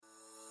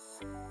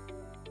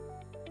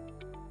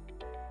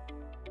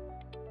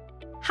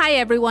Hi,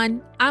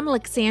 everyone. I'm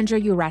Alexandra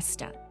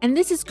Uresta, and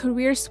this is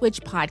Career Switch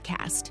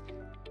Podcast.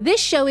 This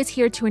show is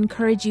here to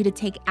encourage you to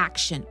take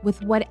action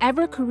with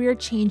whatever career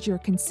change you're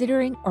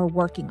considering or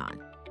working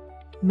on.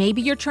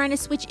 Maybe you're trying to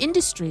switch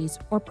industries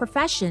or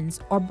professions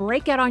or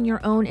break out on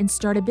your own and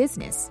start a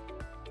business.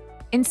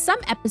 In some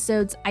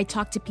episodes, I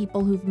talk to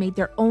people who've made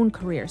their own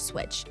career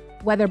switch,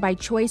 whether by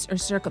choice or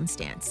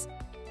circumstance.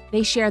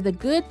 They share the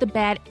good, the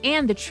bad,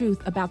 and the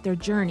truth about their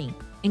journey,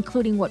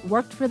 including what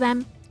worked for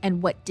them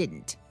and what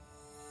didn't.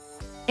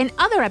 In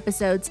other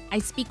episodes, I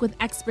speak with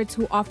experts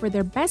who offer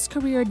their best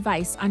career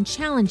advice on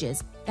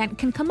challenges that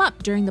can come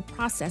up during the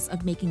process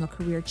of making a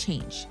career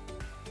change.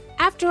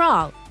 After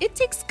all, it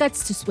takes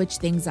guts to switch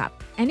things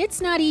up, and it's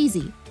not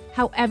easy.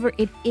 However,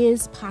 it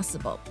is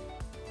possible.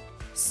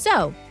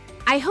 So,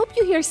 I hope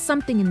you hear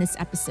something in this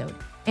episode,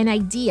 an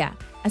idea,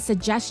 a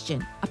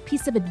suggestion, a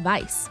piece of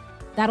advice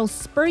that'll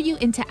spur you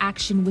into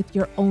action with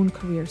your own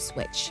career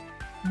switch,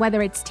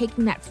 whether it's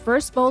taking that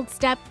first bold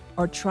step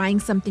or trying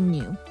something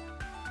new.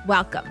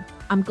 Welcome.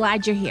 I'm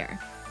glad you're here.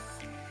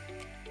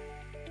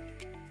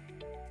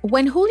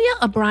 When Julia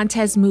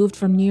Abrantes moved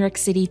from New York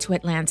City to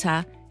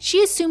Atlanta,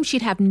 she assumed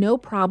she'd have no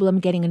problem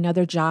getting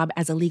another job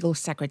as a legal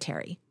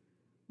secretary.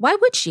 Why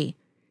would she?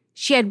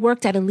 She had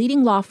worked at a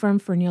leading law firm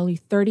for nearly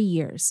 30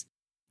 years,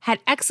 had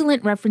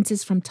excellent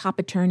references from top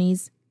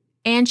attorneys,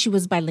 and she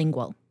was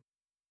bilingual.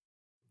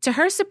 To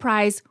her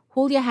surprise,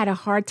 Julia had a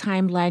hard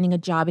time landing a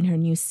job in her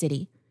new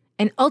city,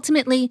 and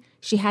ultimately,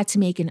 she had to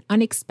make an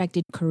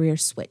unexpected career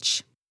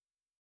switch.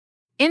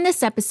 In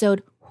this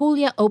episode,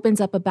 Julia opens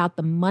up about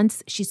the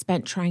months she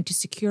spent trying to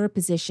secure a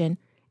position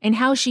and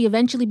how she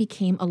eventually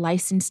became a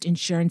licensed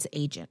insurance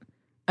agent,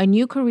 a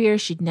new career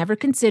she'd never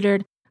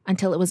considered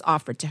until it was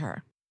offered to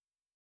her.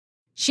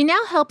 She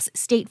now helps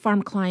State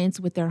Farm clients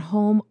with their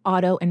home,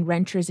 auto, and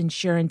renters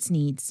insurance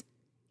needs,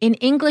 in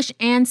English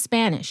and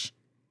Spanish,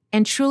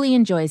 and truly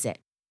enjoys it.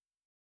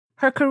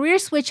 Her career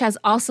switch has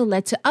also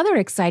led to other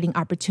exciting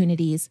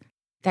opportunities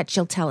that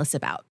she'll tell us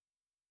about.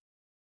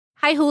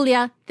 Hi,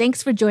 Julia.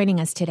 Thanks for joining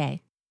us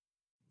today.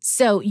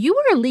 So, you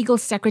were a legal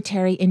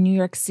secretary in New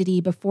York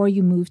City before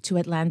you moved to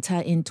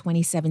Atlanta in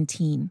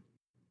 2017.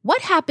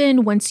 What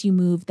happened once you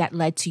moved that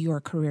led to your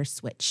career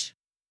switch?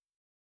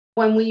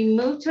 When we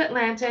moved to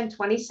Atlanta in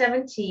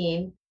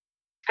 2017,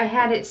 I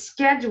had it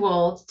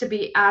scheduled to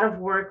be out of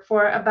work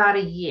for about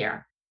a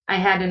year. I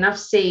had enough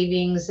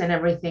savings and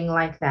everything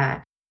like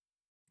that.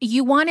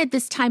 You wanted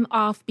this time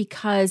off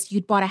because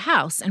you'd bought a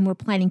house and were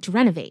planning to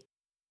renovate.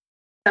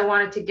 I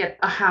wanted to get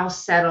a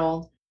house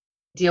settled,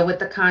 deal with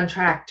the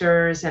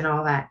contractors and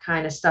all that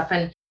kind of stuff,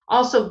 and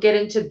also get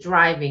into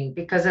driving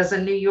because as a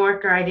New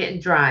Yorker, I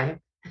didn't drive.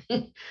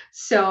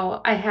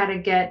 So I had to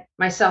get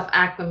myself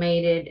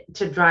acclimated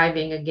to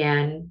driving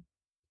again,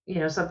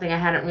 something I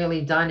hadn't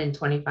really done in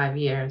 25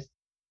 years.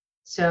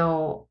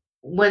 So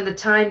when the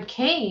time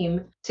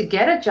came to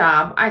get a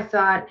job, I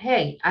thought,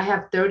 hey, I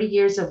have 30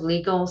 years of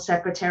legal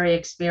secretary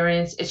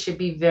experience. It should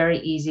be very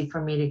easy for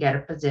me to get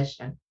a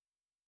position.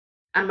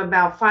 I'm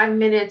about 5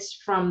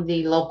 minutes from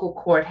the local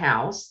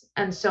courthouse.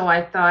 And so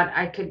I thought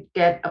I could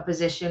get a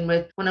position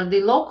with one of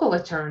the local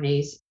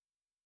attorneys.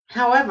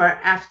 However,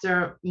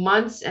 after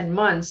months and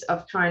months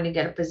of trying to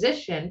get a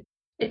position,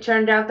 it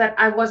turned out that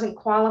I wasn't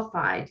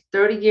qualified.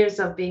 30 years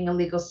of being a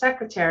legal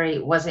secretary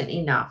wasn't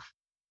enough.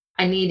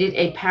 I needed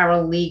a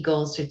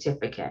paralegal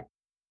certificate.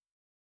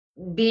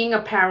 Being a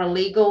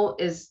paralegal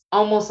is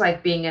almost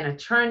like being an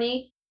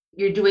attorney.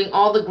 You're doing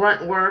all the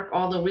grunt work,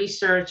 all the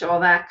research, all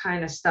that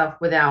kind of stuff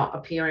without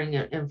appearing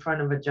in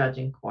front of a judge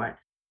in court.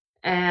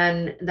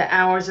 And the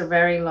hours are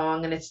very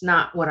long, and it's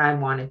not what I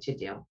wanted to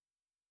do.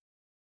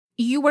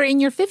 You were in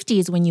your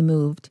 50s when you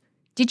moved.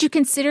 Did you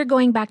consider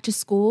going back to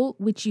school,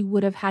 which you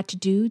would have had to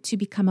do to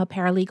become a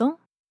paralegal?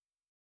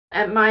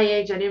 At my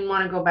age, I didn't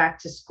want to go back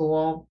to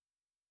school.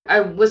 I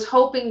was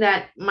hoping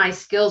that my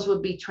skills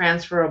would be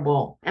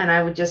transferable and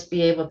I would just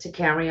be able to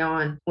carry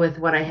on with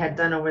what I had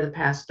done over the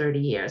past 30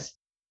 years.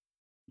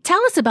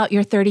 Tell us about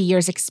your 30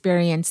 years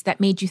experience that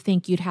made you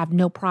think you'd have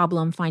no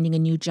problem finding a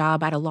new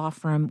job at a law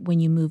firm when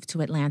you moved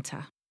to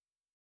Atlanta.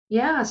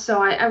 Yeah,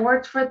 so I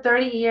worked for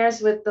 30 years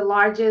with the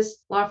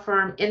largest law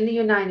firm in the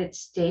United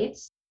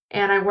States,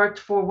 and I worked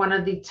for one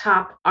of the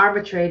top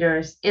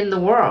arbitrators in the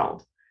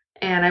world.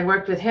 And I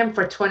worked with him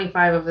for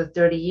 25 of the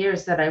 30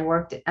 years that I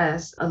worked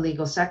as a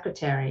legal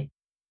secretary.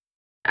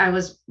 I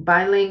was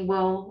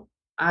bilingual.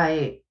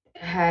 I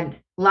had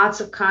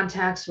lots of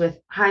contacts with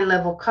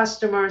high-level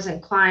customers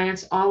and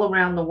clients all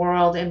around the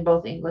world in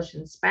both English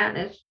and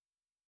Spanish.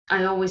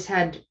 I always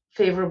had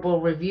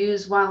favorable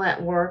reviews while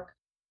at work.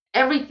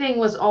 Everything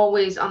was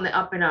always on the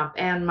up and up,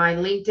 and my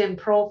LinkedIn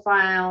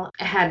profile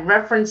had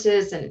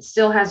references, and it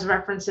still has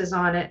references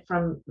on it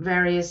from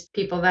various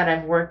people that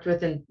I've worked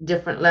with in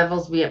different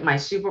levels, be it my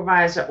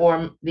supervisor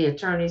or the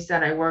attorneys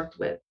that I worked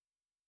with.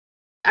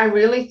 I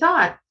really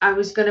thought I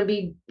was going to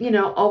be,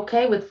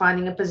 okay with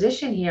finding a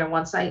position here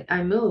once I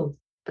moved,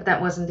 but that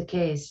wasn't the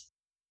case.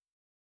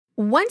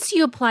 Once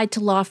you applied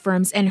to law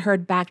firms and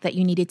heard back that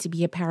you needed to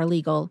be a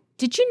paralegal,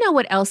 Did you know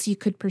what else you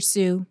could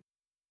pursue?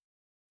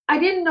 I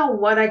didn't know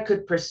what I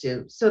could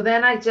pursue. So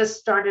then I just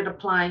started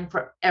applying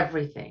for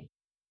everything.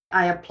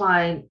 I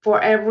applied for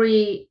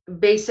every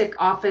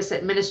basic office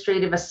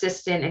administrative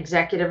assistant,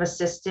 executive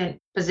assistant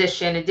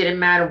position. It didn't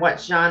matter what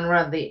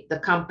genre the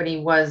company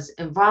was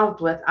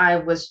involved with. I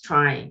was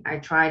trying. I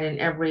tried in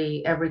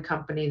every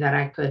company that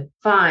I could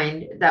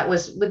find that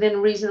was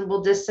within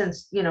reasonable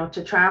distance,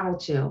 to travel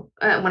to.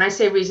 When I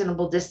say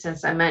reasonable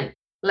distance, I meant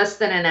less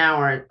than an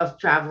hour of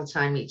travel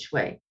time each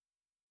way.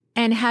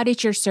 And how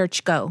did your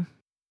search go?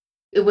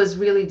 It was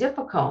really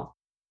difficult.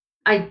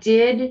 I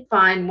did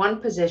find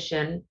one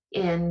position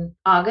in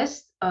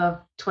August of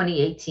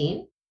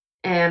 2018,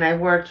 and I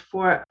worked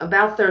for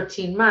about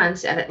 13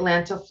 months at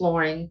Atlanta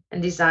Flooring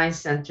and Design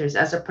Centers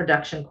as a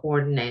production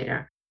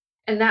coordinator.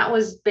 And that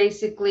was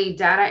basically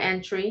data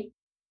entry.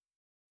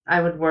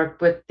 I would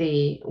work with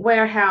the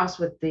warehouse,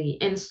 with the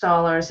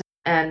installers,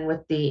 and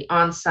with the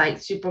on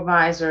site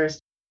supervisors.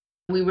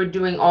 We were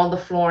doing all the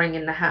flooring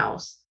in the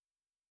house,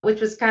 which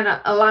was kind of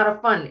a lot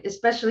of fun,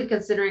 especially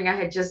considering I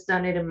had just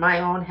done it in my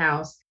own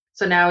house.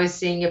 So now I was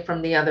seeing it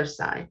from the other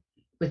side,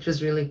 which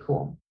was really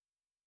cool.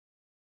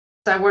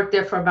 So I worked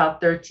there for about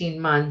 13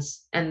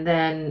 months and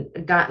then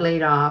got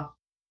laid off.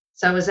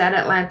 So I was at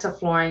Atlanta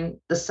Flooring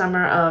the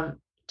summer of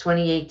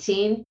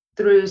 2018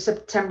 through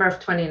September of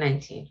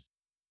 2019.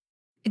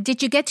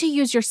 Did you get to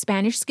use your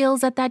Spanish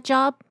skills at that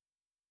job?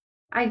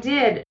 I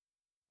did.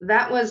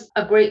 That was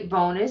a great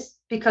bonus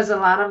because a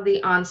lot of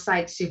the on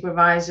site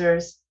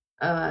supervisors,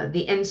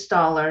 the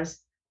installers,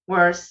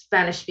 were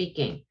Spanish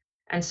speaking.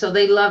 And so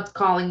they loved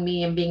calling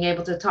me and being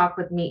able to talk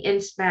with me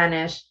in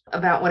Spanish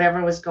about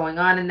whatever was going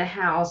on in the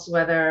house,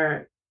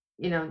 whether,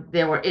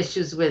 there were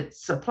issues with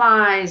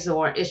supplies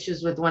or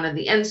issues with one of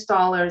the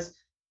installers.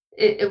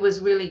 It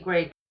was really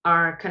great,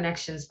 our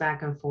connections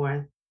back and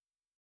forth.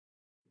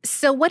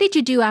 So what did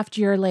you do after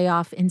your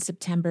layoff in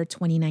September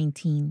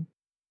 2019?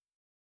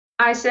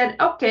 I said,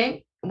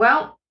 okay,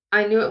 well,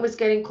 I knew it was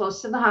getting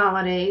close to the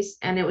holidays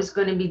and it was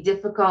going to be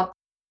difficult,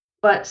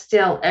 but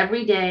still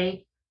every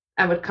day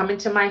I would come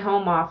into my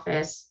home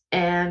office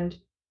and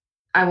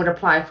I would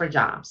apply for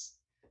jobs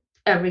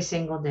every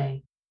single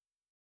day.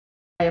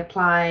 I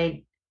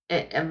applied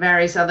at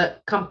various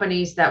other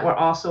companies that were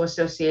also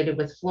associated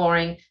with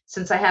flooring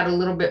since I had a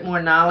little bit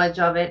more knowledge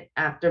of it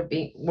after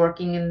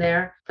working in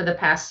there for the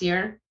past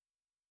year.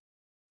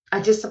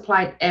 I just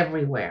applied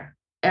everywhere.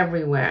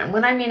 And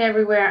when I mean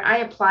everywhere, I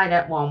applied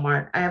at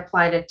Walmart, I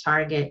applied at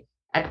Target,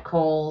 at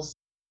Kohl's,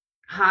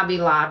 Hobby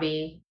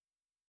Lobby.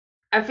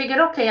 I figured,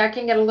 okay, I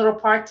can get a little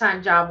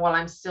part-time job while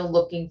I'm still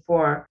looking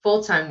for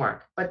full-time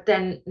work. But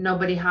then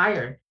nobody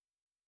hired,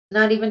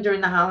 not even during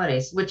the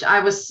holidays, which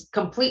I was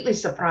completely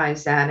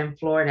surprised at and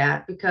floored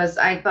at because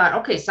I thought,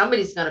 okay,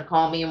 somebody's going to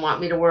call me and want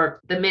me to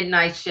work the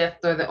midnight shift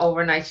or the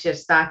overnight shift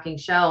stocking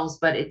shelves,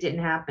 but it didn't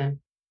happen.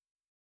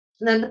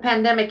 And then the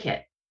pandemic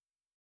hit.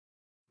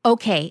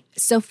 Okay,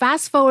 so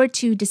fast forward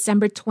to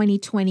December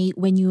 2020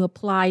 when you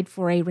applied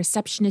for a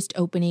receptionist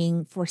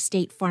opening for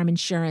State Farm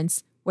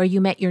Insurance, where you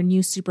met your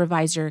new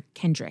supervisor,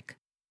 Kendrick.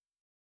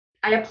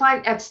 I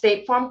applied at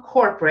State Farm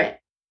Corporate.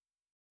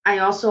 I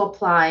also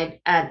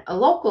applied at a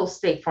local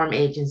State Farm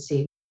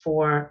agency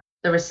for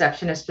the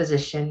receptionist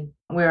position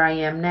where I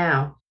am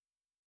now.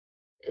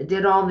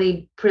 Did all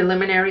the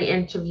preliminary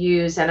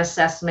interviews and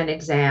assessment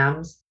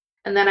exams.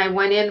 And then I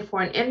went in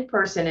for an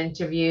in-person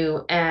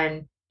interview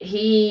and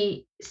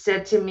he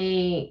said to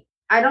me,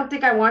 I don't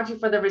think I want you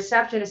for the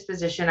receptionist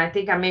position. I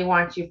think I may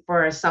want you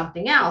for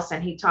something else.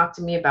 And he talked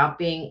to me about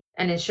being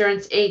an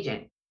insurance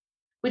agent,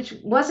 which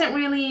wasn't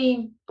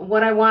really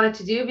what I wanted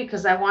to do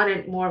because I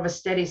wanted more of a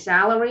steady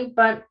salary.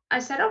 But I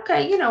said,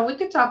 okay, we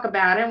could talk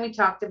about it. And we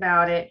talked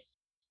about it.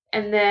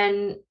 And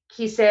then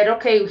he said,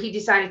 okay, he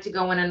decided to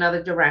go in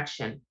another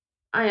direction.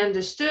 I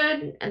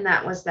understood. And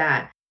that was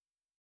that.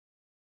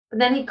 But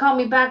then he called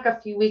me back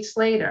a few weeks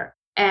later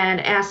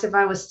and asked if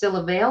I was still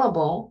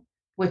available,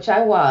 which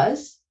I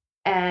was.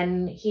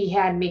 And he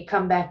had me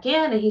come back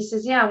in and he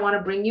says, yeah, I want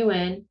to bring you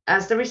in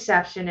as the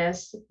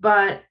receptionist,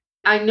 but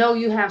I know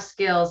you have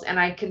skills and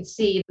I can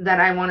see that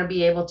I want to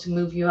be able to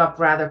move you up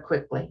rather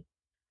quickly.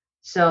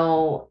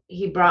 So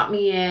he brought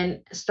me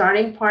in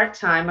starting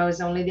part-time. I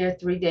was only there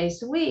 3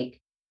 days a week.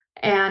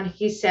 And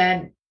he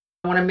said,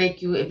 I want to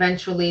make you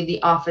eventually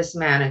the office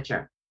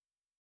manager.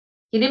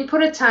 He didn't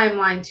put a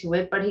timeline to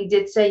it, but he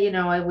did say,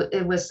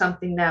 it was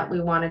something that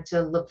we wanted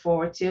to look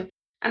forward to.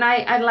 And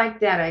I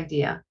liked that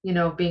idea,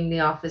 being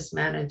the office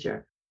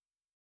manager.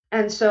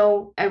 And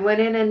so I went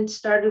in and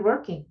started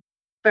working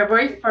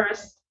February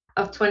 1st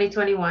of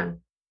 2021.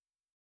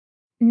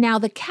 Now,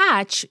 the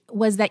catch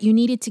was that you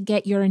needed to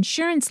get your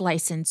insurance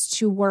license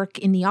to work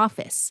in the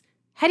office.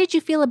 How did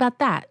you feel about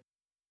that?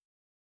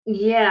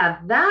 Yeah,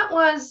 that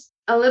was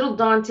a little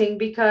daunting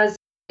because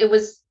it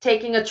was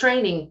taking a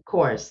training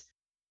course.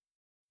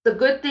 The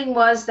good thing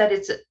was that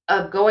it's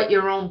a go at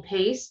your own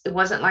pace. It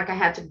wasn't like I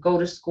had to go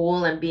to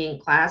school and be in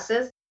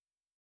classes.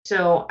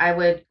 So I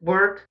would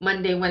work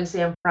Monday,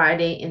 Wednesday, and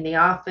Friday in the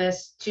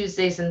office.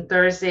 Tuesdays and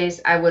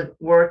Thursdays, I would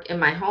work in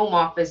my home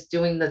office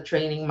doing the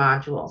training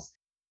modules.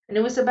 And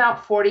it was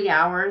about 40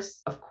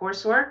 hours of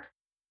coursework,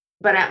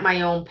 but at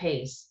my own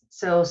pace.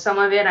 So some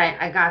of it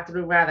I got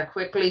through rather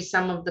quickly.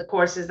 Some of the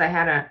courses I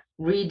had to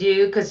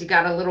redo because you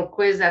got a little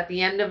quiz at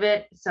the end of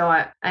it. So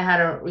I had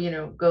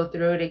to, go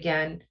through it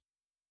again.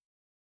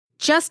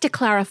 Just to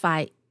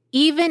clarify,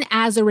 even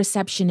as a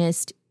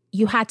receptionist,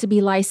 you had to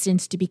be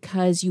licensed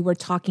because you were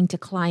talking to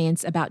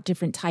clients about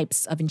different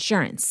types of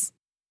insurance.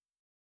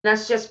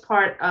 That's just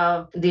part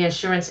of the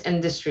insurance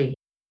industry.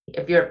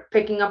 If you're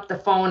picking up the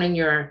phone and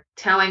you're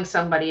telling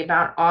somebody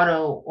about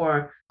auto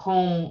or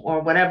home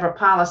or whatever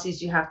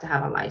policies, you have to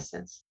have a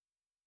license.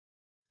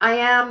 I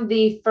am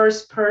the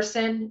first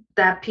person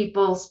that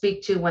people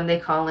speak to when they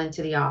call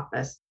into the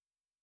office.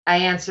 I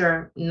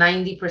answer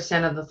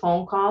 90% of the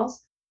phone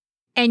calls.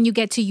 And you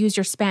get to use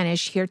your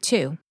Spanish here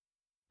too.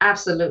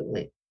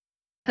 Absolutely.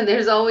 And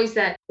there's always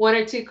that one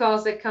or two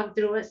calls that come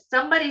through.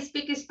 Somebody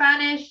speak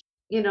Spanish,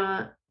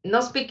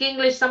 no speak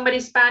English, somebody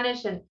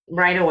Spanish. And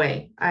right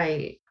away,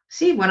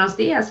 sí, buenos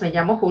días, me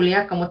llamo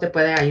Julia, ¿cómo te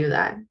puede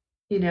ayudar?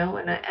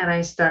 And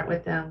I start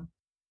with them.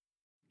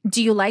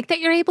 Do you like that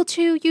you're able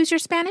to use your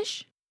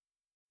Spanish?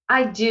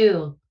 I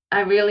do.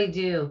 I really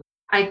do.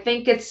 I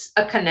think it's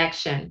a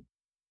connection.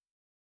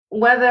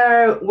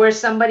 Whether we're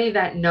somebody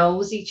that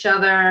knows each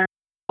other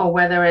or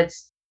whether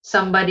it's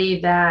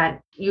somebody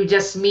that you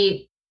just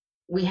meet,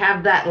 we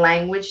have that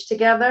language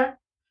together.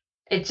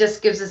 It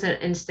just gives us an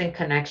instant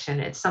connection.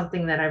 It's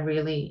something that I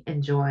really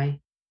enjoy.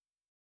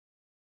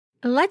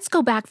 Let's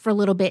go back for a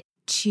little bit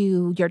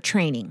to your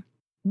training.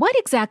 What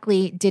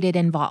exactly did it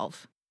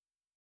involve?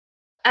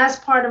 As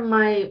part of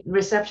my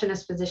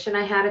receptionist position,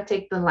 I had to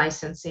take the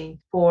licensing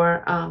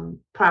for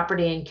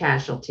property and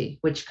casualty,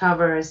 which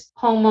covers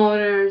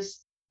homeowners,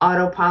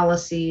 auto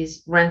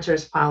policies,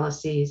 renters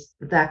policies,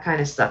 that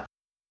kind of stuff.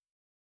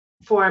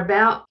 For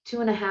about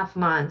 2.5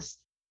 months,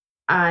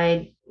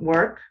 I'd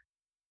work,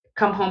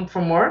 come home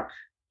from work,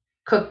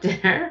 cook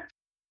dinner,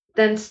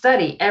 then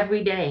study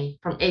every day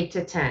from 8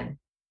 to 10.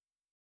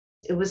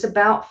 It was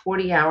about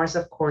 40 hours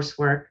of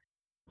coursework,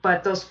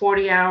 but those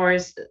 40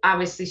 hours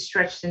obviously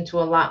stretched into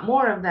a lot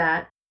more of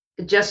that,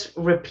 just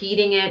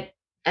repeating it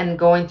and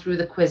going through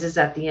the quizzes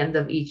at the end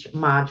of each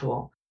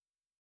module.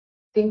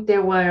 I think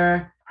there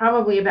were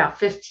probably about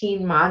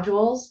 15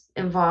 modules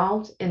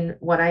involved in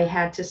what I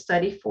had to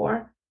study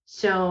for.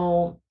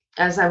 So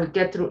as I would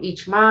get through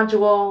each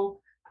module,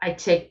 I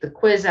take the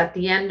quiz at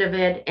the end of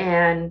it,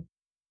 and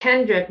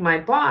Kendrick, my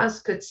boss,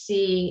 could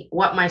see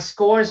what my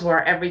scores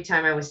were every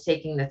time I was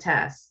taking the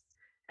test.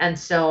 And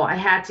so I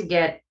had to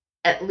get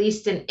at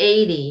least an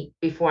 80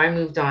 before I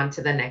moved on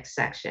to the next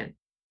section.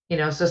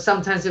 So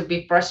sometimes it'd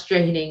be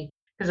frustrating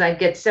because I'd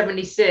get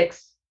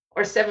 76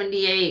 or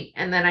 78,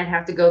 and then I'd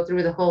have to go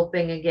through the whole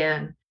thing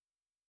again.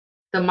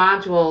 The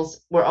modules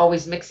were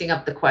always mixing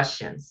up the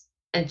questions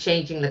and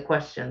changing the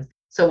questions.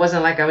 So it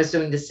wasn't like I was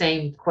doing the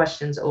same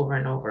questions over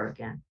and over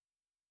again.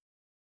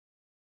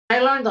 I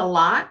learned a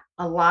lot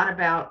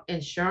about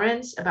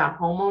insurance, about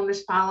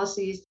homeowners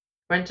policies,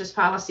 renters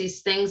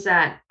policies, things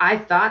that I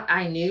thought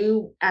I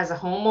knew as a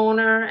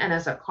homeowner and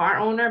as a car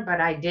owner, but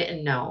I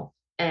didn't know.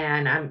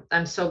 And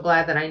I'm so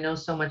glad that I know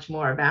so much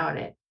more about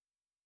it.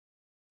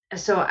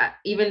 So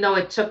even though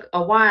it took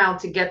a while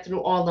to get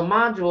through all the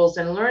modules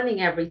and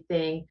learning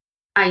everything,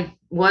 I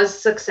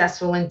was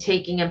successful in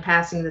taking and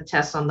passing the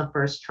test on the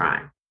first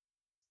try.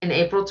 In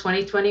April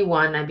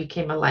 2021, I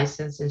became a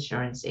licensed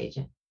insurance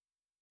agent.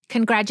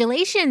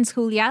 Congratulations,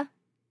 Julia.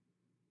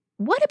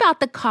 What about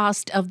the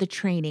cost of the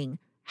training?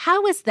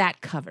 How is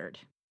that covered?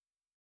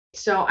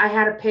 So I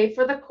had to pay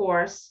for the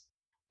course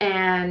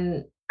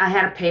and I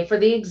had to pay for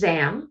the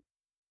exam.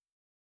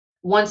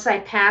 Once I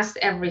passed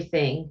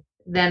everything,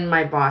 then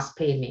my boss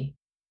paid me.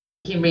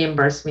 He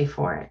reimbursed me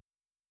for it.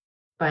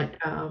 But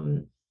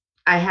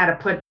I had to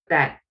put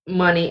that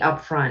money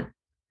up front,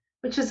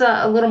 which is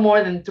a little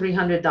more than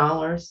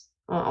 $300,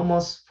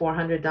 almost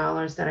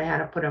 $400 that I had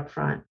to put up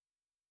front.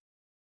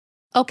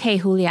 Okay,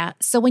 Julia.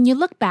 So when you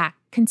look back,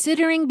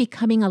 considering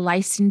becoming a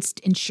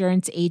licensed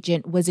insurance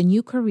agent was a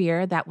new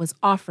career that was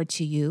offered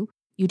to you,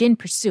 you didn't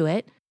pursue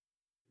it.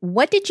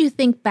 What did you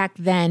think back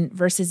then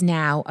versus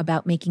now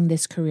about making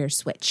this career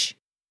switch?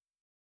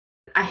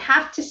 I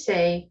have to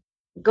say,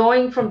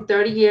 going from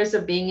 30 years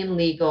of being in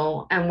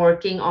legal and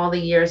working all the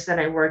years that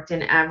I worked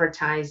in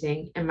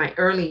advertising in my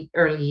early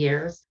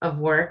years of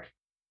work,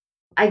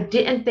 I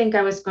didn't think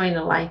I was going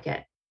to like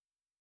it.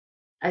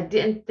 I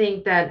didn't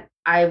think that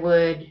I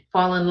would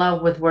fall in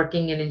love with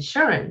working in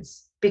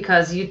insurance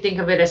because you think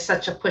of it as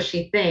such a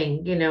pushy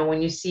thing.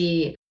 When you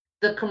see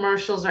the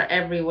commercials are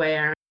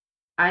everywhere,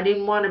 I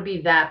didn't want to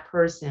be that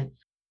person.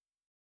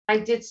 I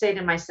did say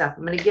to myself,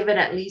 I'm going to give it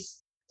at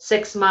least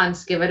 6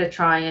 months, give it a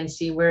try and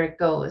see where it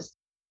goes.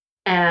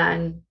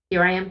 And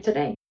here I am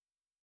today.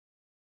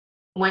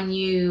 When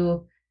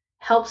you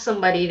help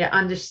somebody to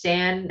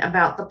understand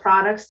about the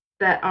products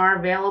that are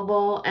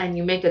available and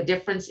you make a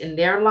difference in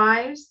their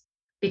lives,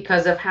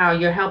 because of how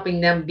you're helping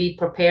them be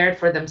prepared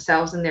for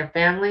themselves and their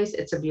families.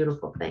 It's a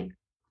beautiful thing.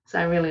 So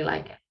I really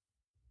like it.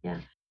 Yeah.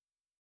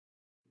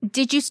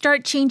 Did you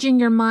start changing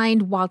your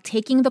mind while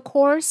taking the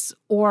course,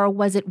 or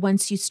was it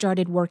once you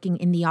started working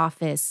in the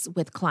office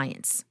with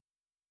clients?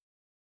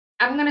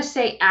 I'm going to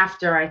say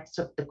after I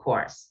took the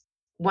course.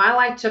 While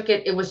I took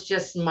it, it was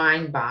just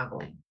mind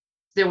boggling.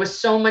 There was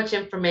so much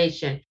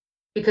information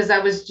because I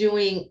was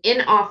doing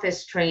in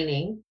office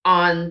training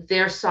on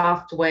their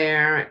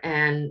software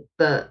and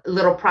the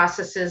little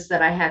processes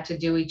that I had to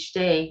do each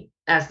day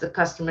as the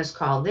customers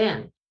called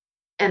in.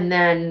 And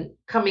then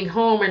coming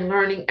home and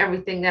learning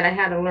everything that I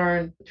had to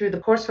learn through the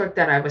coursework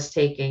that I was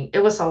taking. It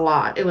was a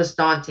lot. It was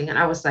daunting. And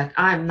I was like,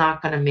 I'm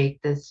not going to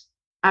make this.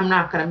 I'm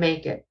not going to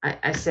make it.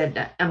 I said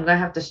that I'm going to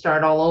have to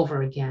start all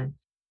over again.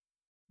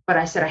 But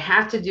I said, I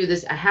have to do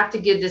this. I have to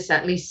give this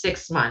at least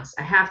 6 months.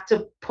 I have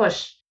to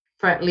push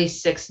for at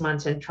least 6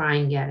 months and try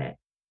and get it.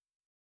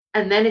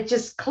 And then it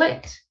just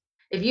clicked.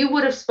 If you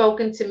would have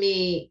spoken to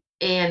me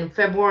in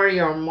February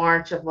or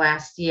March of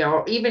last year,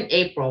 or even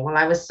April, while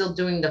I was still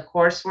doing the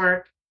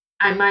coursework,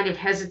 I might have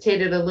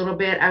hesitated a little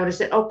bit. I would have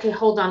said, okay,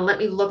 hold on, let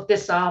me look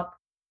this up.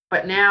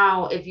 But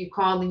now if you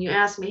call and you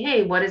ask me,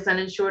 hey, what is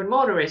uninsured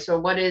motorist? Or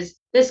what is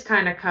this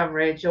kind of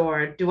coverage?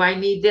 Or do I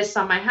need this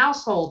on my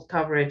household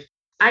coverage?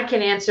 I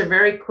can answer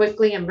very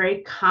quickly and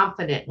very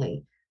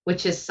confidently,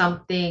 which is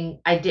something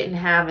I didn't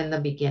have in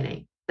the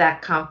beginning,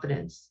 that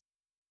confidence.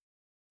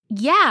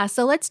 Yeah,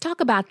 so let's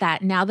talk about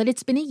that. Now that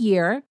it's been a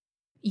year,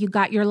 you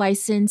got your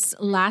license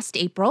last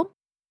April.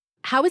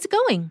 How is it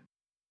going?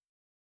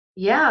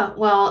 Yeah,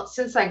 well,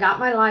 since I got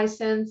my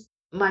license,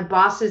 my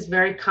boss is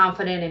very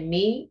confident in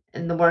me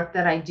and the work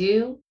that I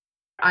do.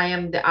 I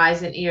am the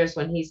eyes and ears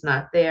when he's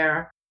not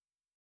there.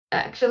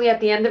 Actually, at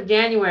the end of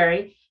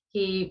January,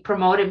 he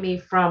promoted me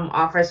from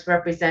office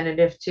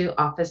representative to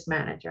office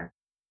manager.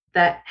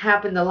 That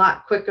happened a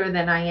lot quicker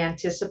than I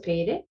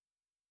anticipated.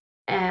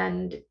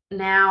 And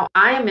now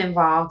I am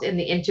involved in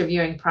the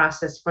interviewing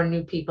process for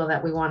new people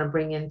that we want to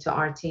bring into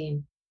our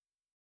team.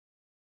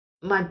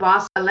 My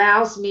boss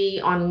allows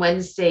me on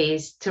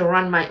Wednesdays to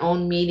run my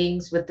own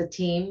meetings with the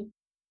team.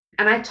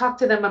 And I talk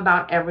to them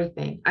about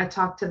everything. I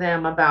talk to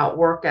them about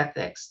work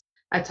ethics.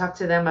 I talk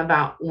to them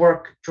about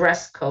work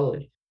dress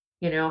code,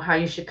 how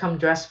you should come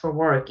dressed for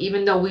work.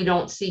 Even though we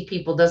don't see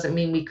people, doesn't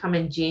mean we come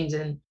in jeans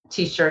and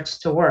t-shirts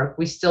to work.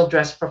 We still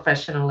dress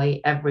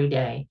professionally every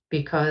day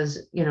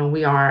because,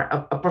 we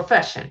are a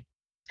profession.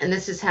 And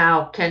this is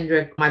how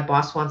Kendrick, my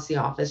boss, wants the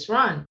office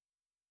run.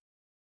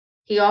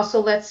 He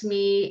also lets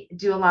me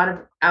do a lot of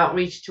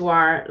outreach to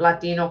our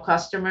Latino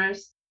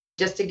customers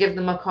just to give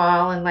them a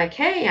call and like,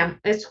 hey,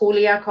 it's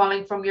Julia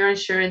calling from your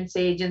insurance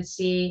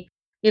agency.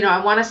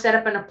 I want to set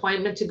up an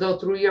appointment to go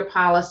through your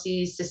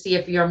policies to see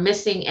if you're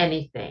missing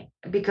anything.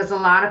 Because a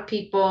lot of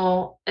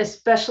people,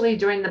 especially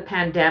during the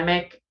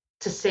pandemic,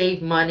 to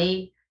save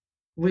money,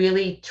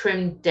 really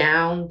trimmed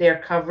down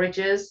their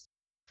coverages.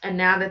 And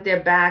now that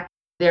they're back,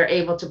 they're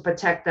able to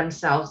protect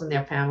themselves and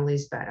their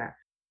families better.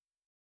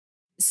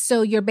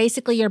 So you're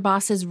basically your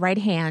boss's right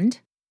hand.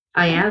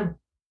 I am.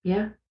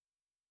 Yeah.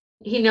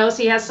 He knows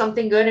he has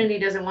something good and he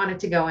doesn't want it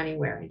to go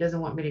anywhere. He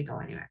doesn't want me to go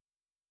anywhere.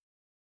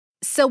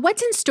 So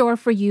what's in store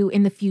for you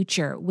in the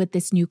future with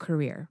this new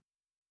career?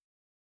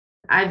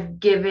 I've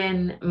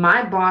given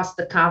my boss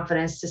the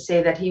confidence to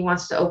say that he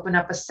wants to open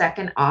up a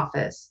second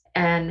office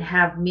and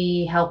have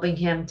me helping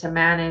him to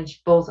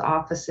manage both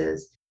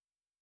offices.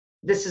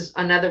 This is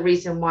another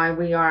reason why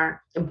we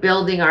are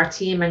building our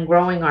team and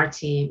growing our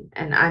team.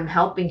 And I'm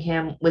helping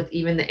him with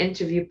even the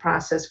interview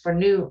process for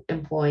new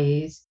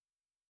employees.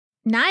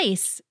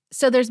 Nice.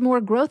 So there's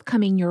more growth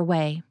coming your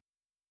way.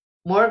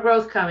 More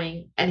growth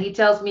coming. And he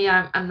tells me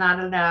I'm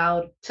not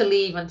allowed to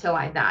leave until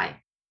I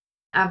die.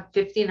 I'm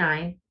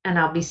 59 and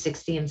I'll be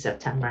 60 in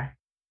September.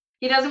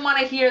 He doesn't want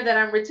to hear that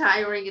I'm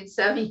retiring in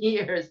 7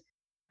 years.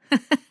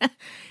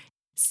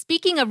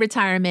 Speaking of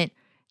retirement,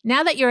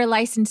 now that you're a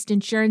licensed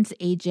insurance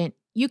agent,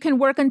 you can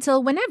work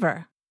until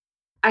whenever.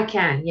 I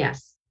can,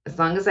 yes. As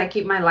long as I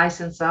keep my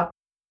license up.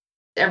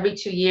 Every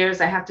 2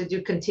 years, I have to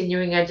do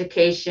continuing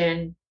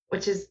education,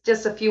 which is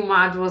just a few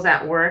modules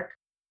at work.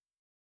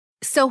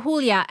 So,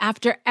 Julia,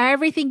 after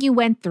everything you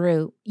went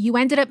through, you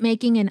ended up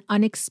making an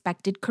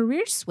unexpected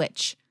career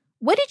switch.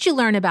 What did you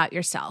learn about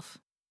yourself?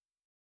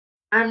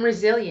 I'm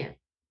resilient.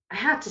 I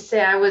have to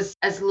say, I was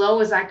as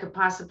low as I could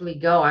possibly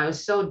go. I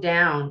was so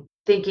down,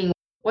 thinking,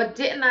 what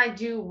didn't I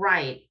do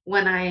right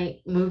when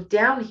I moved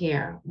down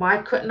here? Why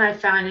couldn't I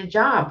find a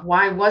job?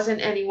 Why wasn't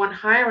anyone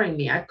hiring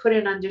me? I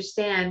couldn't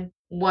understand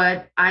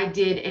what I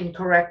did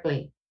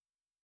incorrectly.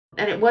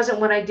 And it wasn't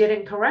what I did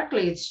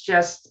incorrectly. It's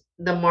just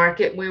the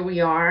market where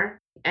we are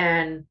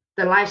and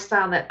the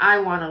lifestyle that I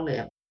want to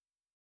live.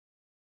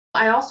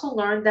 I also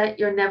learned that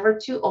you're never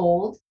too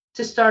old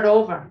to start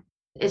over.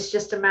 It's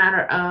just a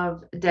matter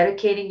of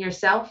dedicating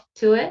yourself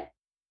to it,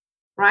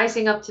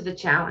 rising up to the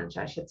challenge,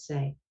 I should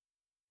say.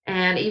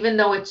 And even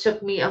though it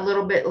took me a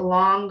little bit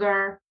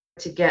longer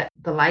to get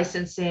the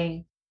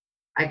licensing,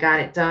 I got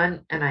it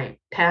done and I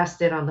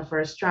passed it on the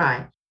first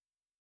try.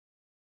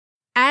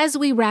 As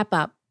we wrap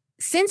up,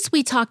 since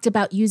we talked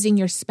about using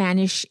your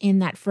Spanish in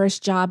that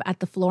first job at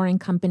the flooring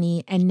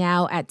company and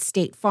now at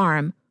State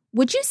Farm,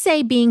 would you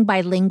say being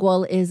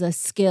bilingual is a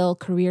skill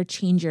career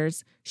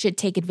changers should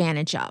take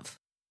advantage of?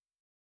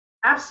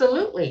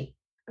 Absolutely.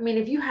 I mean,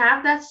 if you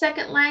have that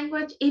second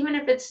language, even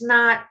if it's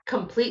not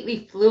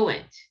completely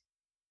fluent,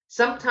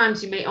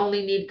 sometimes you may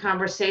only need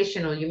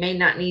conversational, you may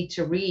not need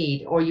to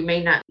read, or you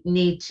may not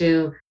need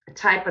to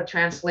type a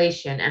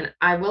translation. And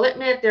I will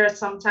admit there are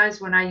some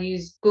times when I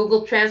use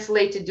Google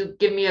Translate to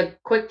give me a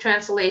quick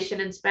translation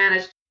in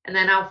Spanish, and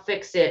then I'll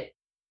fix it.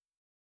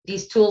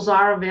 These tools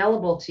are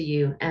available to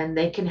you and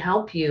they can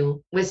help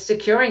you with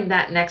securing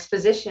that next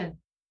position.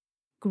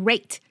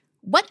 Great.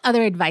 What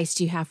other advice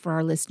do you have for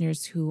our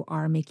listeners who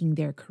are making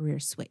their career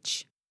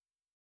switch?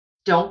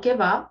 Don't give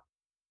up.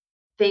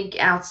 Think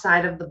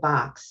outside of the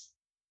box.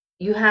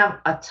 You have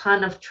a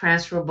ton of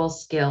transferable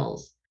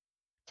skills.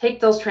 Take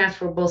those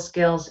transferable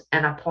skills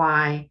and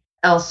apply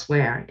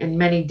elsewhere in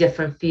many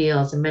different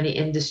fields and many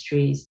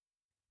industries,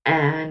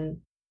 and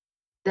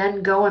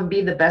then go and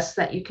be the best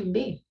that you can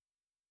be.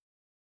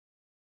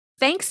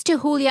 Thanks to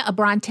Julia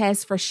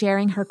Abrantes for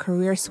sharing her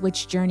career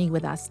switch journey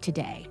with us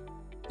today.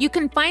 You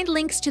can find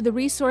links to the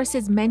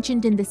resources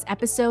mentioned in this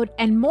episode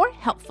and more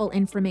helpful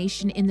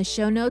information in the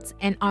show notes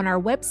and on our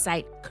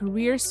website,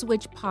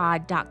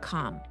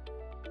 careerswitchpod.com.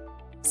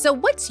 So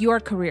what's your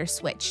career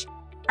switch?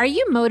 Are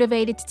you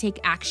motivated to take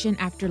action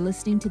after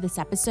listening to this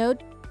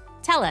episode?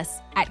 Tell us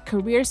at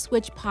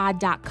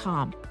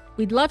careerswitchpod.com.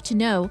 We'd love to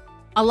know,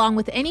 along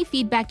with any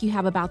feedback you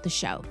have about the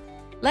show.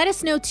 Let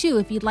us know too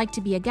if you'd like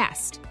to be a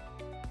guest.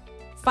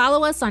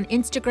 Follow us on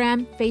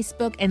Instagram,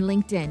 Facebook, and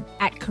LinkedIn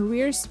at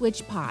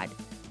CareerSwitchPod.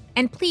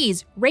 And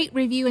please rate,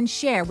 review, and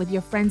share with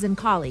your friends and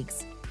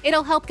colleagues.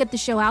 It'll help get the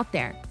show out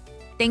there.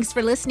 Thanks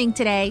for listening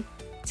today.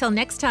 Till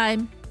next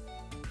time.